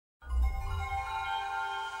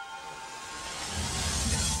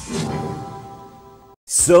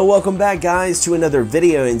So welcome back guys to another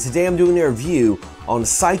video, and today I'm doing a review on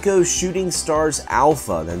Psikyo Shooting Stars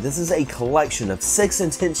Alpha. Now this is a collection of 6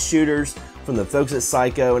 intense shooters from the folks at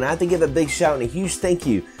Psikyo, and I have to give a big shout and a huge thank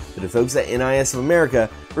you to the folks at NIS of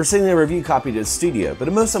America for sending a review copy to the studio. But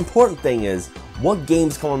the most important thing is, what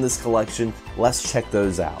games come on this collection? Let's check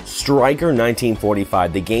those out. Striker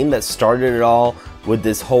 1945, the game that started it all with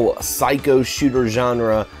this whole Psikyo shooter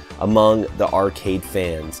genre among the arcade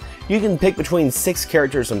fans. You can pick between 6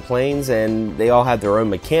 characters and planes, and they all have their own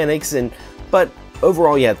mechanics, but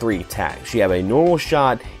overall you have 3 attacks. You have a normal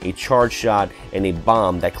shot, a charge shot, and a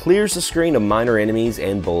bomb that clears the screen of minor enemies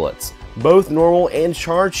and bullets. Both normal and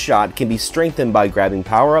charge shot can be strengthened by grabbing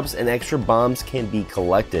power-ups, and extra bombs can be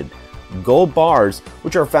collected. Gold bars,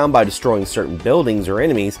 which are found by destroying certain buildings or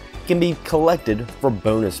enemies, can be collected for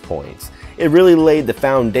bonus points. It really laid the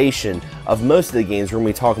foundation of most of the games we're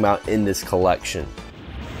going to be talking about in this collection.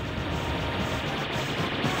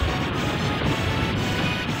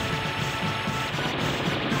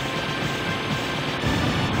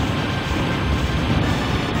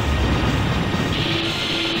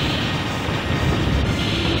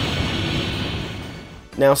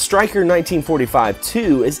 Now, Striker 1945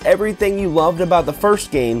 2 is everything you loved about the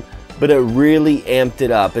first game, but it really amped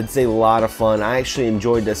it up. It's a lot of fun. I actually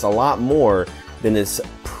enjoyed this a lot more than its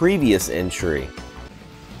previous entry.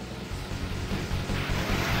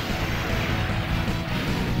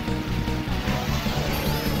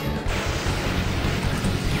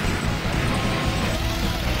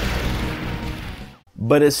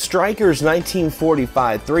 But it's Striker's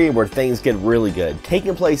 1945 3 where things get really good.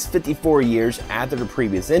 Taking place 54 years after the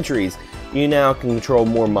previous entries, you now can control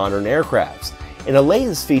more modern aircrafts. And the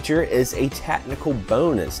latest feature is a technical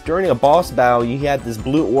bonus. During a boss battle, you have this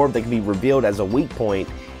blue orb that can be revealed as a weak point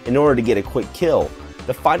in order to get a quick kill.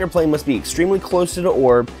 The fighter plane must be extremely close to the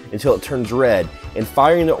orb until it turns red, and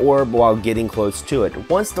firing the orb while getting close to it.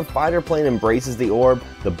 Once the fighter plane embraces the orb,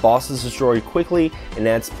 the boss is destroyed quickly and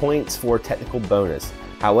adds points for a technical bonus.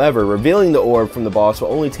 However, revealing the orb from the boss will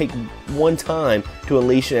only take one time to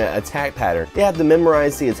unleash an attack pattern. They have to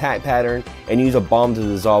memorize the attack pattern and use a bomb to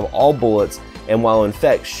dissolve all bullets, and while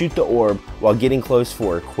infect, shoot the orb while getting close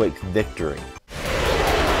for a quick victory.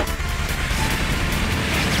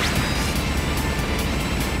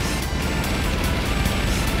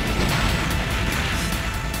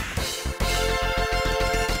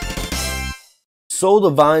 Soul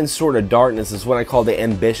Divine Sword of Darkness is what I call the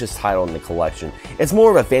ambitious title in the collection. It's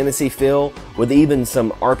more of a fantasy feel with even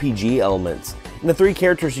some RPG elements. And the 3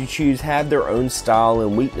 characters you choose have their own style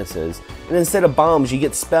and weaknesses, and instead of bombs you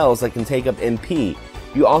get spells that can take up MP.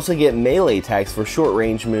 You also get melee attacks for short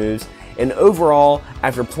range moves, and overall,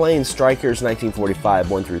 after playing Strikers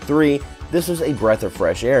 1945 1 through 3, this was a breath of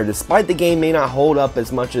fresh air. Despite the game may not hold up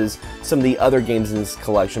as much as some of the other games in this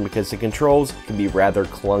collection because the controls can be rather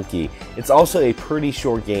clunky. It's also a pretty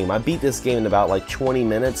short game. I beat this game in about like 20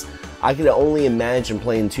 minutes. I could only imagine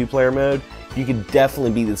playing 2-player mode. You could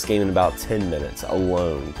definitely beat this game in about 10 minutes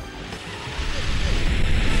alone.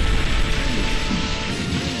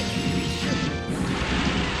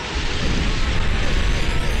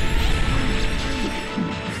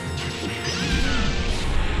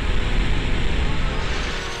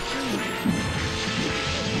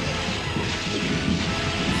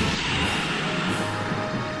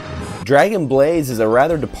 Dragon Blaze is a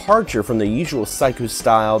rather departure from the usual Psikyo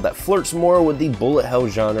style that flirts more with the bullet hell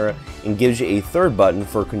genre and gives you a 3rd button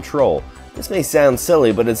for control. This may sound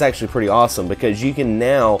silly, but it's actually pretty awesome because you can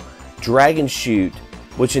now dragon shoot,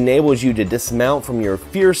 which enables you to dismount from your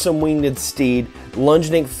fearsome winged steed,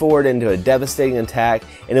 lunging forward into a devastating attack,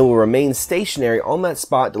 and it will remain stationary on that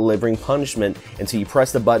spot delivering punishment until you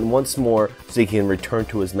press the button once more so you can return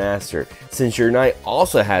to his master. Since your knight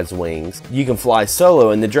also has wings, you can fly solo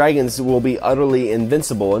and the dragons will be utterly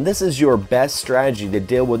invincible, and this is your best strategy to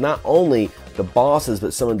deal with not only the bosses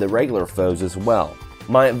but some of the regular foes as well.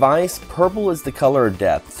 My advice, purple is the color of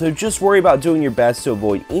death, so just worry about doing your best to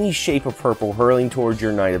avoid any shape of purple hurling towards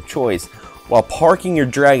your knight of choice, while parking your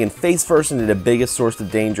dragon face first into the biggest source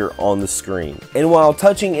of danger on the screen. And while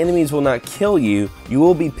touching enemies will not kill you, you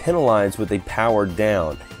will be penalized with a power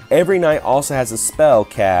down. Every knight also has a spell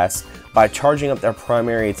cast by charging up their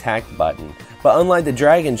primary attack button, but unlike the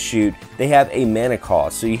dragon shoot, they have a mana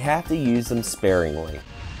cost, so you have to use them sparingly.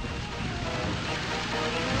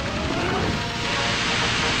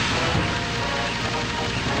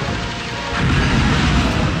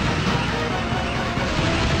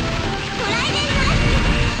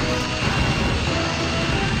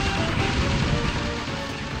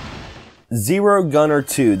 Zero Gunner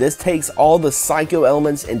 2. This takes all the Psikyo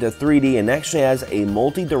elements into 3D and actually has a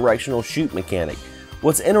multi-directional shoot mechanic.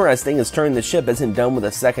 What's interesting is turning the ship isn't done with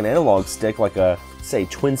a second analog stick like a, say,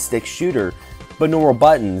 twin stick shooter, but normal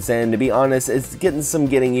buttons, and to be honest, it's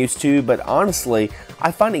getting used to, but honestly,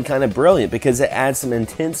 I find it kind of brilliant because it adds some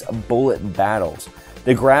intense bullet battles.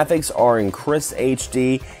 The graphics are in crisp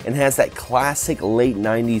HD and has that classic late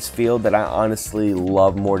 90s feel that I honestly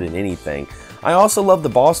love more than anything. I also love the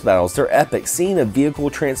boss battles. They're epic. Seeing a vehicle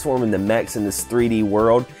transform into mechs in this 3D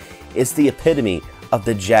world is the epitome of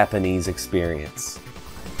the Japanese experience.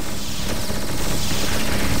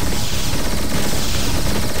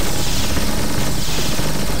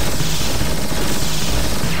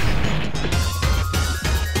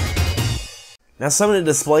 Now, some of the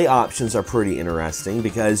display options are pretty interesting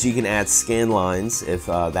because you can add scan lines if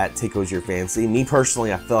that tickles your fancy. Me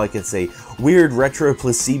personally, I feel like it's a weird retro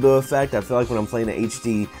placebo effect. I feel like when I'm playing an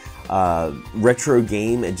HD retro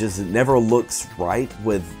game, it just never looks right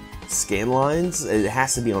with scan lines. It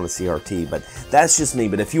has to be on a CRT, but that's just me.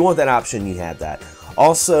 But if you want that option, you have that.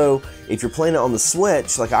 Also, if you're playing it on the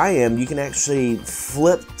Switch, like I am, you can actually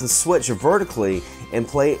flip the Switch vertically and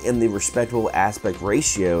play it in the respectable aspect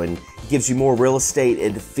ratio, and it gives you more real estate.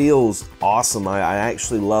 It feels awesome. I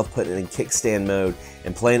actually love putting it in kickstand mode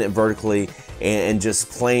and playing it vertically and just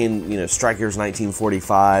playing, you know, Strikers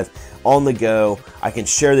 1945 on the go. I can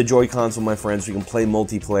share the Joy-Cons with my friends. We can play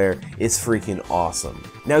multiplayer. It's freaking awesome.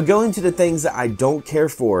 Now, going to the things that I don't care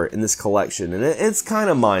for in this collection, and it's kind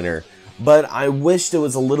of minor, but I wish there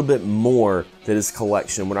was a little bit more to this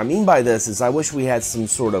collection. What I mean by this is I wish we had some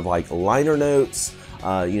sort of like liner notes,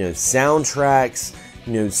 you know, soundtracks,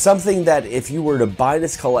 you know, something that if you were to buy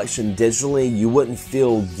this collection digitally, you wouldn't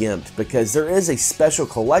feel gimped, because there is a special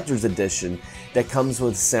collector's edition that comes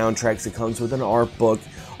with soundtracks, it comes with an art book,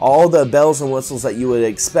 all the bells and whistles that you would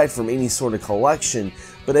expect from any sort of collection.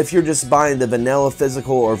 But if you're just buying the vanilla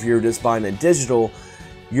physical, or if you're just buying a digital,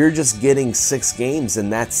 you're just getting 6 games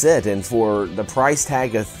and that's it. And for the price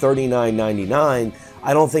tag of $39.99,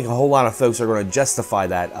 I don't think a whole lot of folks are going to justify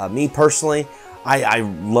that. Me personally, I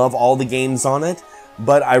love all the games on it,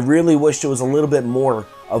 but I really wish there was a little bit more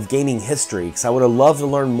of gaming history, because I would have loved to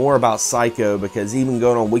learn more about Psikyo, because even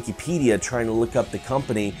going on Wikipedia trying to look up the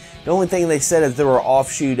company, the only thing they said is they were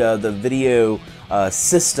offshoot of the video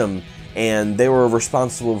system, and they were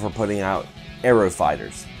responsible for putting out Aero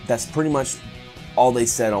Fighters. That's pretty much all they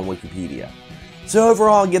said on Wikipedia. So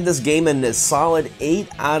overall, I'll give this game a solid 8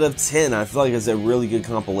 out of 10. I feel like it's a really good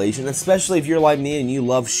compilation, especially if you're like me and you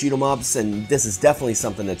love shoot 'em ups, and this is definitely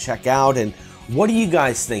something to check out. And what do you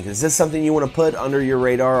guys think? Is this something you want to put under your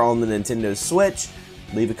radar on the Nintendo Switch?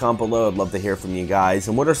 Leave a comment below. I'd love to hear from you guys.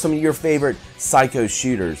 And what are some of your favorite Psikyo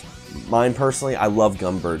shooters? Mine personally, I love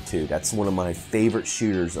Gunbird 2. That's one of my favorite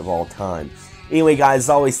shooters of all time. Anyway, guys, as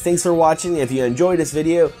always, thanks for watching. If you enjoyed this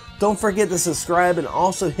video, don't forget to subscribe and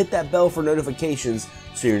also hit that bell for notifications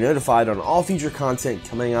so you're notified on all future content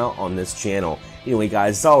coming out on this channel. Anyway,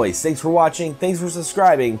 guys, as always, thanks for watching, thanks for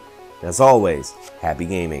subscribing, and as always, happy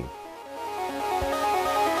gaming.